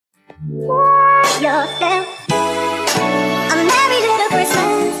yourself. A merry little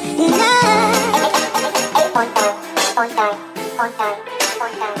Christmas, yeah. On time, on time, on time,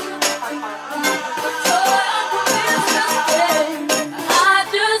 on time, on time. I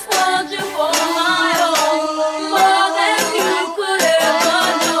just want you for my own, more than you could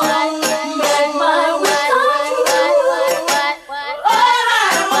ever know. Make my wish come true. All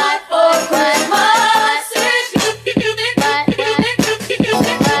I want for Christmas is you.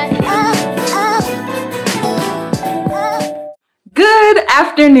 Good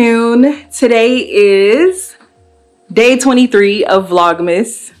afternoon. Today is day 23 of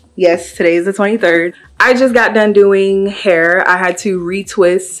Vlogmas. Yes, today is the 23rd. I just got done doing hair. I had to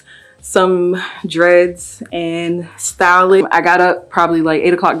retwist some dreads and style it. I got up probably like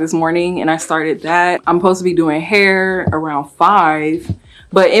 8 o'clock this morning and I started that. I'm supposed to be doing hair around 5,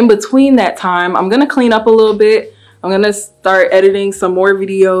 but in between that time, I'm gonna clean up a little bit. I'm gonna start editing some more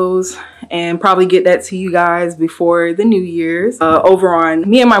videos and probably get that to you guys before the New Year's. Over on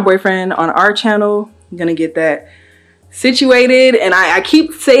me and my boyfriend on our channel, I'm gonna get that situated. And I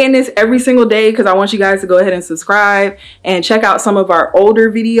keep saying this every single day because I want you guys to go ahead and subscribe and check out some of our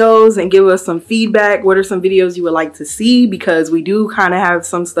older videos and give us some feedback. What are some videos you would like to see? Because we do kind of have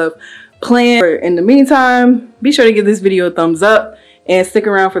some stuff planned. In the meantime, be sure to give this video a thumbs up and stick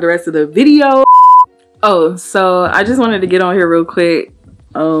around for the rest of the video. Oh, so I just wanted to get on here real quick.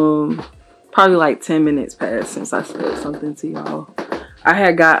 Probably like 10 minutes passed since I said something to y'all. I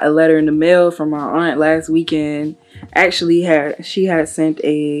had got a letter in the mail from my aunt last weekend. Actually, she had sent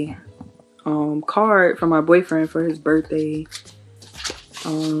a card from my boyfriend for his birthday.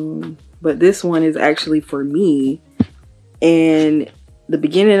 But this one is actually for me. And the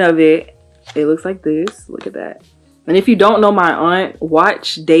beginning of it looks like this. Look at that. And if you don't know my aunt,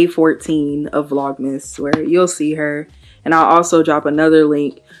 watch day 14 of Vlogmas where you'll see her. And I'll also drop another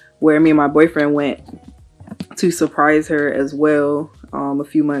link where me and my boyfriend went to surprise her as well a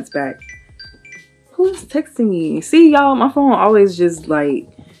few months back. Who's texting me? See, y'all, my phone always just like,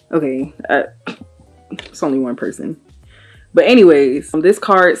 okay, it's only one person. But anyways, this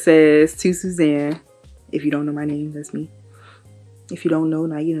card says, to Suzanne. If you don't know my name, that's me. If you don't know,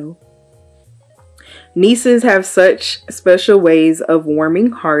 now you know. Nieces have such special ways of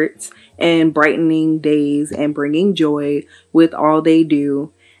warming hearts and brightening days and bringing joy with all they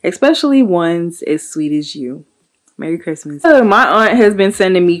do, especially ones as sweet as you. Merry Christmas. My aunt has been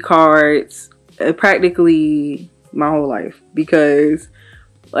sending me cards practically my whole life because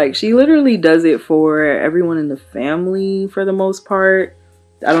like she literally does it for everyone in the family for the most part.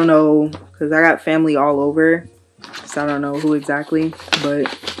 I don't know because I got family all over. So I don't know who exactly,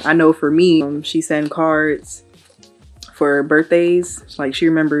 but I know for me, she sends cards for birthdays. Like she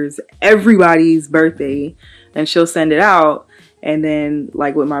remembers everybody's birthday and she'll send it out. And then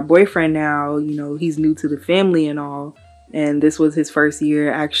like with my boyfriend now, you know, he's new to the family and all. And this was his first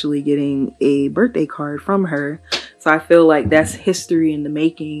year actually getting a birthday card from her. So I feel like that's history in the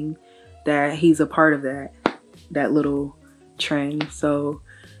making that he's a part of that little trend. So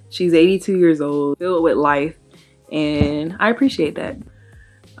she's 82 years old, filled with life. And I appreciate that.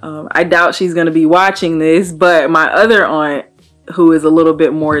 I doubt she's gonna be watching this, but my other aunt, who is a little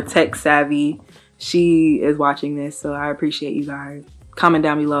bit more tech savvy, she is watching this, so I appreciate you guys. Comment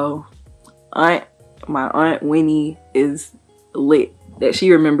down below. My aunt Winnie is lit that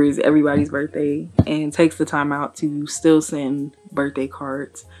she remembers everybody's birthday and takes the time out to still send birthday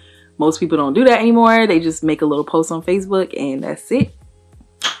cards. Most people don't do that anymore. They just make a little post on Facebook and that's it.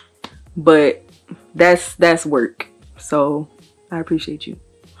 But that's work, so I appreciate you.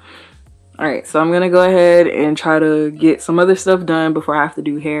 All right, so I'm gonna go ahead and try to get some other stuff done before I have to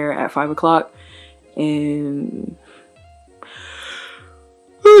do hair at 5 o'clock and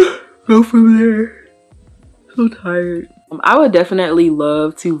go from there. So tired. I would definitely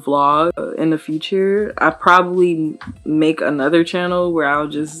love to vlog in the future. I probably make another channel where I'll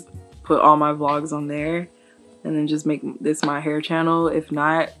just put all my vlogs on there and then just make this my hair channel. If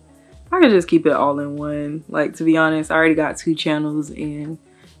not, I could just keep it all in one. Like, to be honest, I already got 2 channels and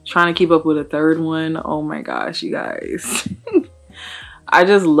trying to keep up with a 3rd one. Oh my gosh, you guys. I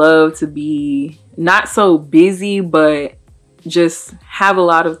just love to be not so busy, but just have a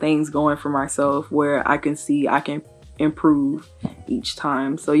lot of things going for myself where I can see I can improve each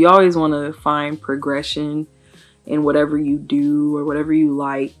time. So you always want to find progression in whatever you do or whatever you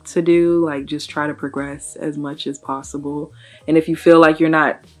like to do. Like, just try to progress as much as possible. And if you feel like you're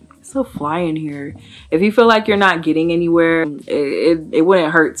not, it's so fly in here, if you feel like you're not getting anywhere, it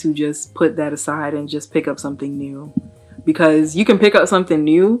wouldn't hurt to just put that aside and just pick up something new. Because you can pick up something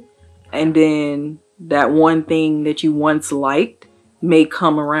new and then that one thing that you once liked may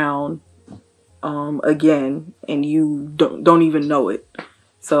come around again, and you don't even know it.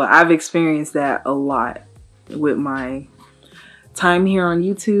 So I've experienced that a lot with my time here on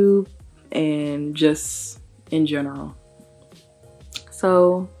YouTube and just in general.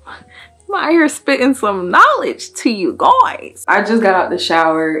 So I'm out here spitting some knowledge to you guys. I just got out the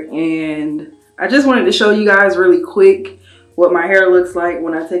shower and I just wanted to show you guys really quick what my hair looks like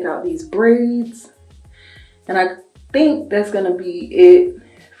when I take out these braids. And I think that's gonna be it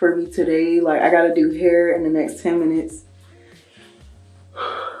for me today. Like, I gotta do hair in the next 10 minutes.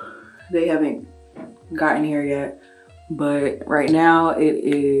 They haven't gotten here yet, but right now it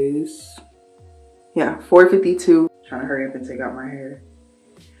is, yeah, 4:52. Trying to hurry up and take out my hair.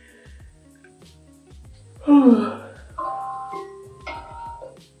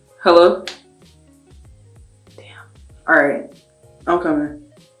 Hello? Damn. All right, I'm coming.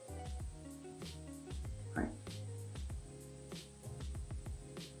 All right.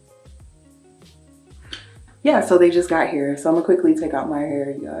 Yeah, so they just got here. So I'm gonna quickly take out my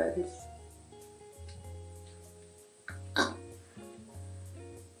hair, you guys.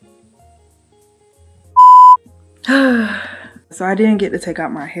 So I didn't get to take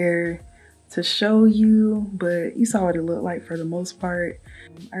out my hair to show you, but you saw what it looked like for the most part.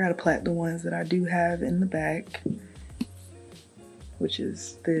 I gotta plait the ones that I do have in the back, which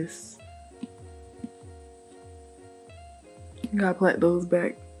is this. You gotta plait those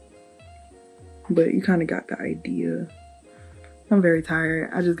back, but you kind of got the idea. I'm very tired.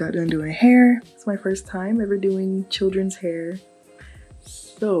 I just got done doing hair. It's my first time ever doing children's hair.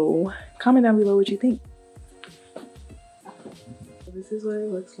 So comment down below what you think. This is what it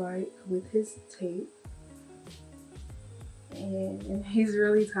looks like with his tape. And he's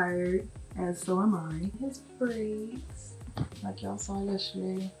really tired, and so am I. His braids, like y'all saw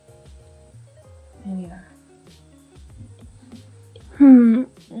yesterday. And yeah.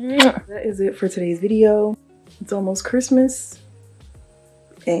 That is it for today's video. It's almost Christmas.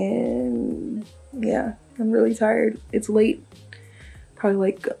 And yeah, I'm really tired. It's late. Probably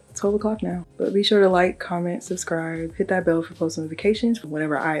like 12 o'clock now. But be sure to like, comment, subscribe, hit that bell for post notifications.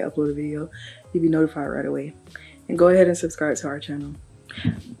 Whenever I upload a video, you'll be notified right away. And go ahead and subscribe to our channel.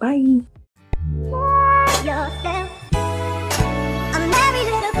 Bye.